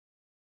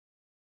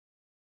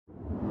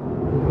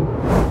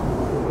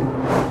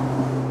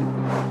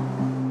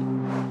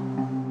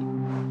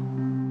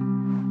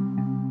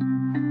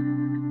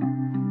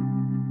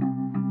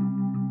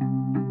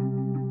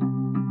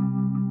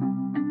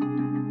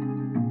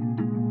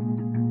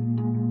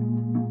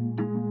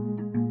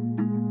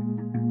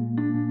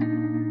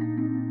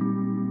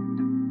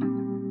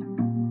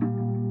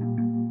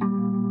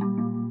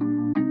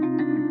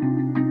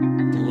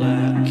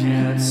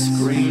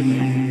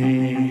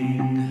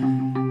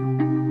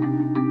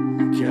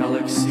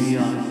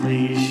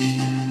unleashed.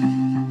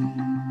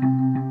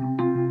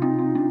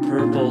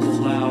 Purple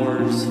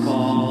flowers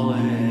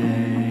falling,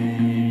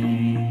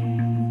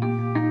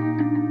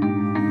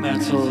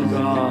 metal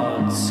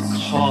gods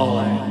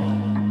calling,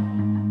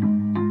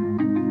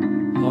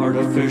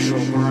 artificial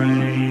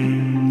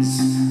brains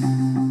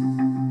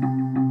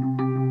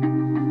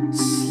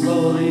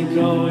slowly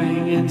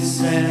going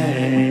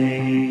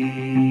insane,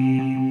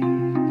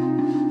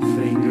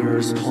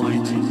 fingers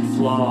pointing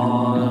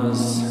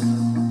flaws,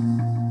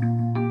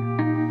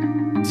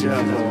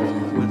 devil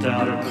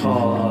without a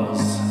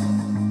cause.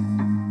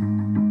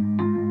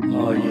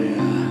 Oh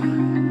yeah,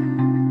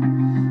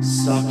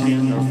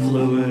 sucking the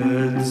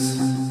fluids,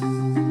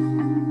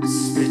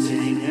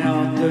 spitting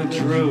out the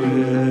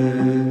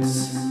druids,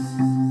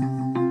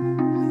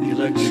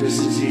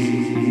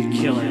 electricity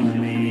killing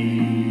me.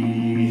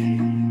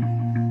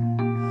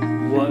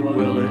 What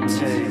will it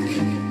take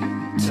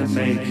to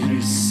make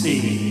you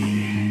see?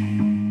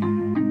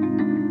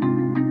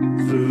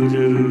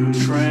 Voodoo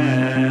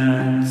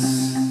trance,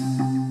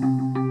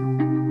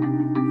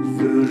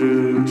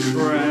 voodoo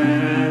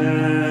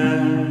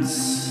trance,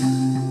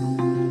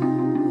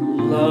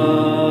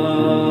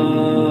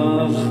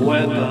 love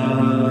weapon.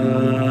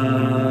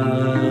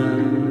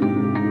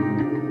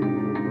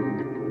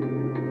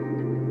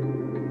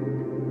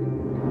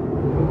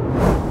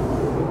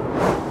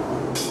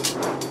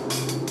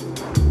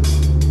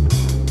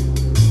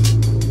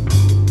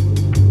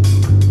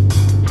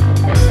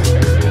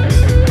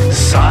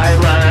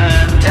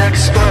 Silent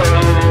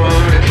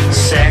explode,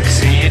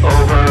 sexy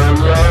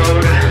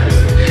overload.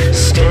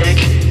 Stick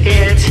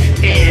it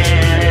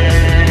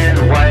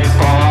in,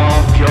 wipe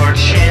off your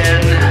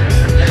chin.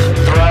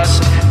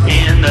 Thrust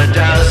in the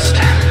dust,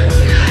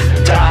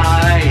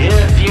 die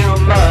if you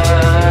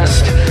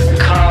must.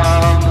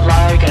 Come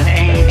like an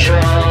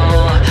angel,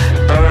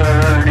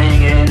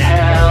 burning in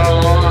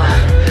hell.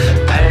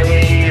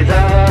 Pay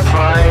the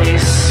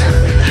price,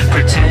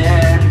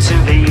 pretend to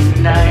be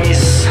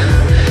nice.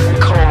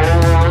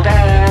 Cold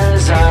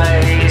as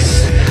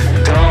ice,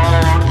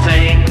 don't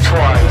think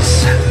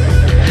twice.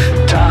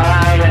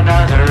 Die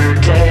another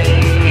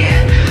day,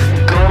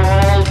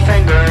 gold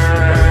finger.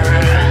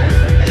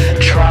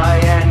 Try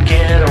and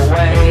get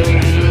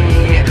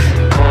away,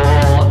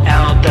 pull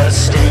out the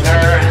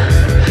stinger.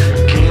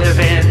 Give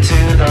in to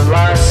the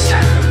lust,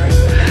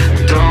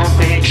 don't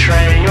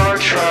betray your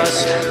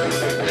trust.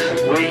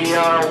 We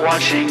are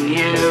watching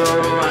you,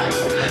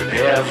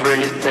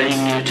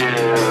 everything you do.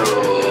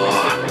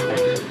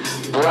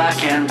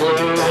 Black and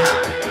blue,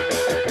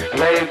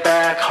 lay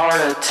back,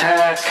 heart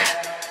attack.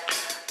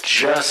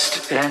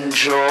 Just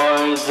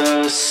enjoy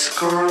the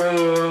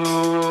screw.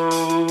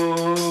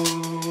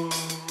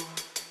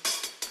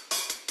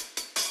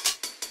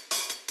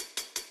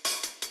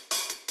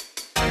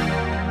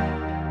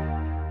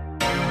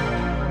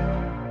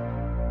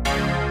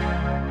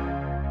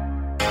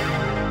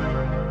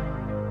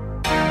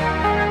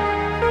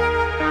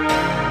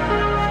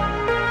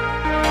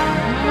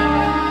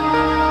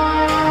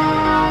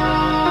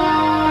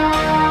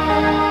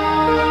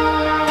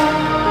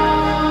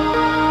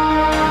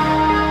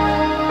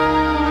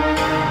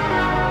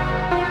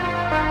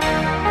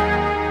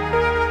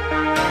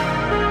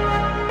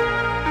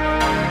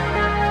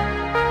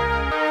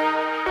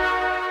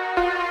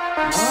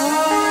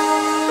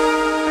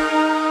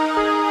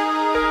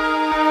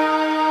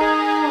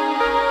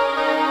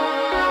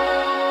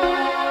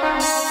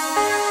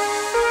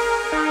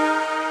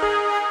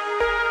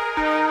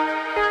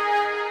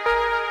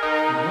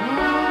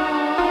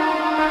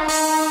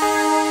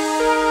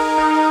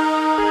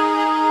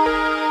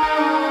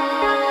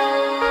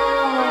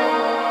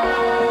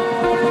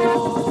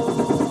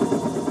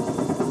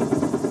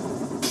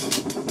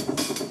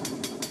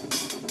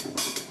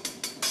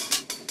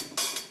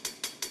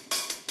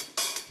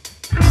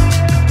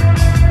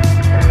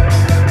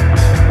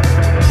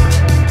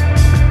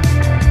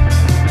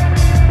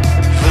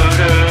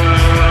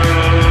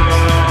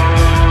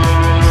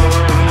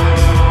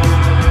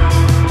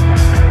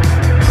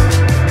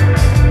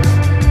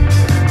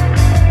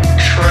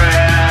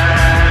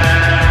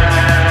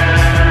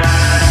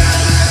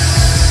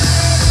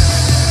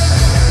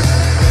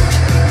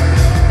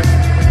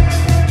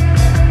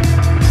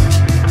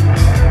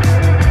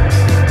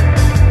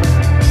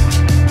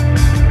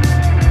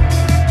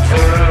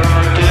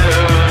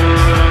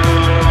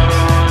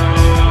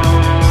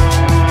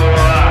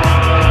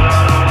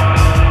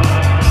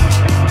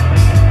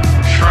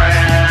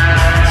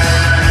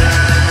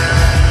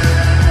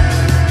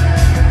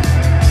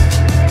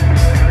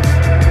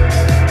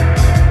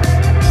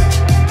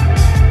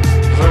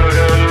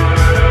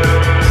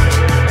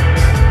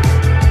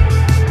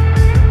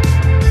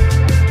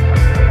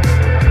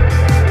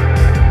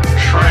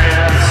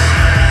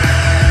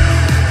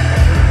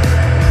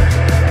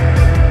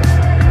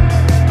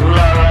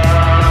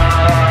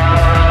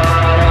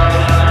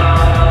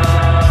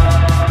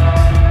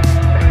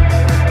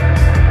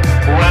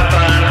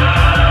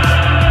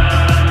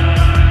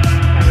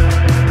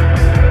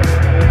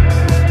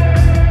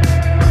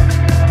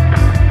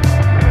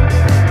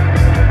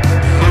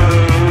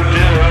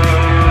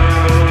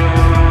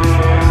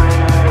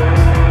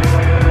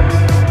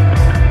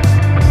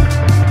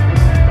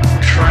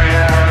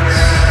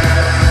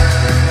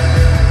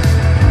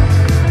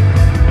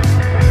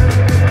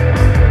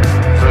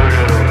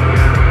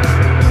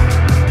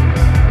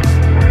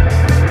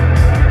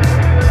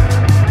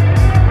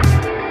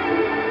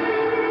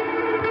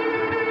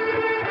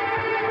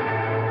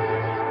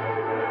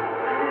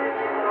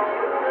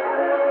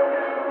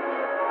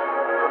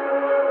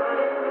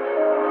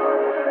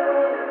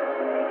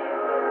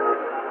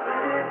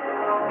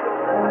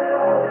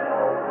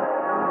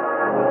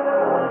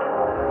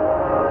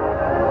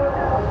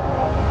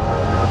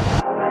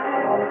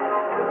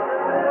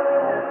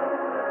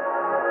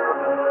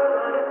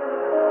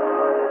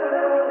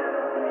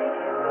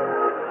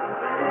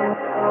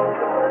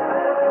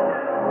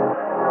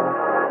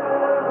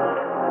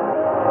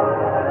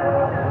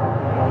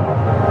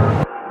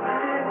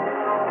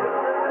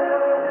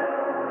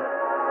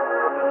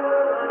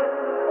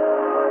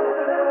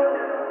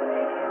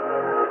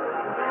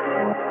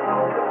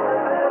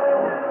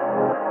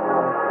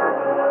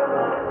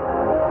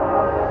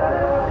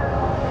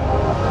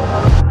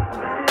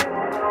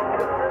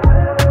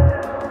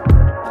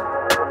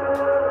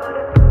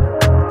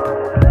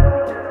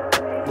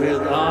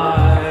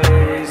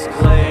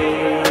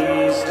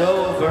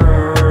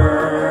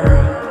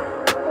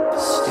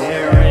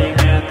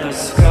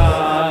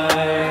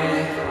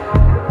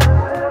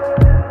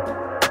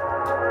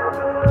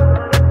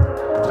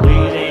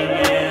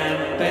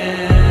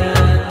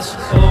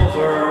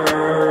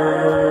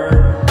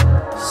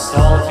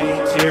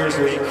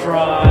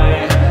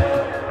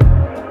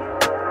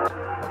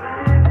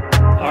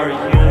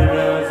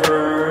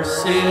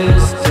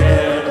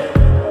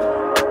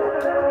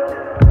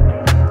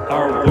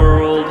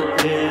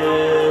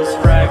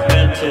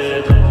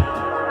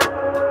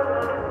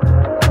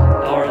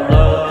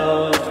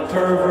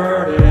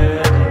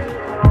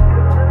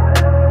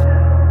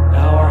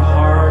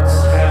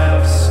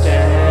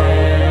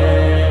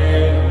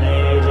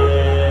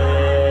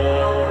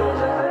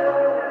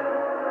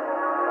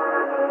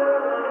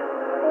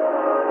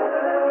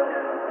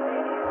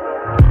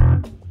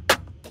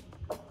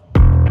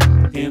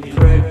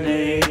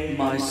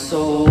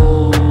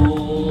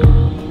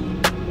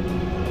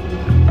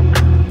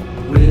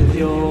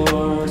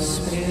 your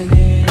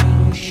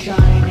spinning,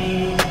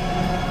 shiny,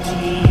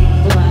 deep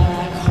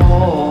black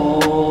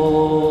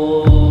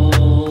hole.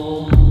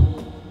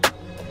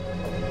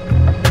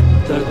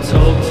 The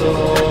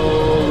total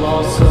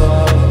loss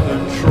of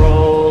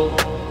control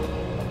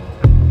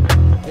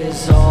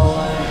is all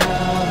I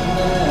have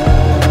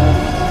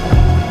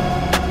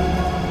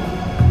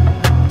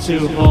left to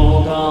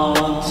hold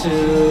on to.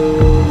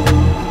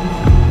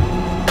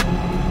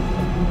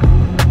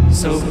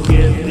 So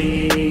give me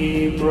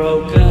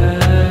broken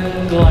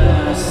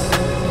glass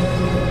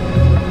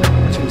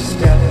to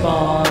step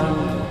on.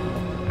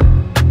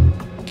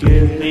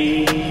 Give me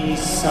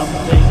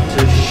something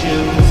to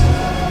shoot.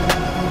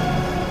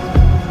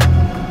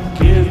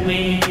 Give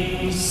me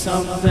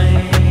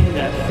something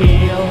that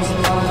feels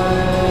like.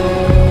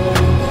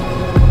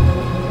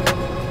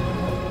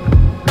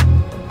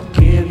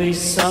 Give me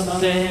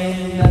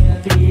something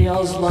that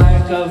feels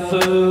like a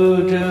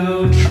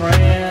voodoo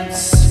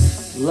trance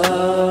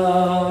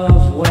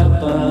love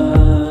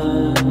weapon.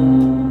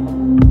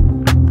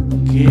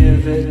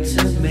 Give it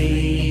to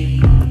me.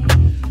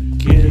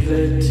 Give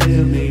it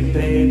to me,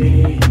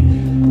 baby.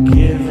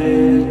 Give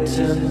it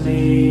to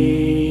me.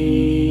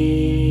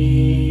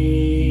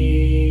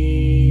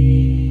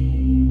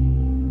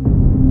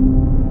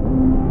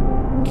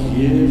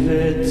 Give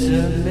it to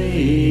me.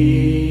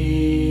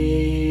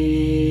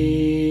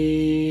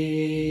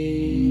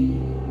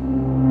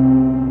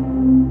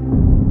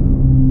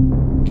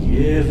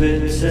 Give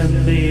it to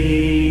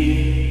me.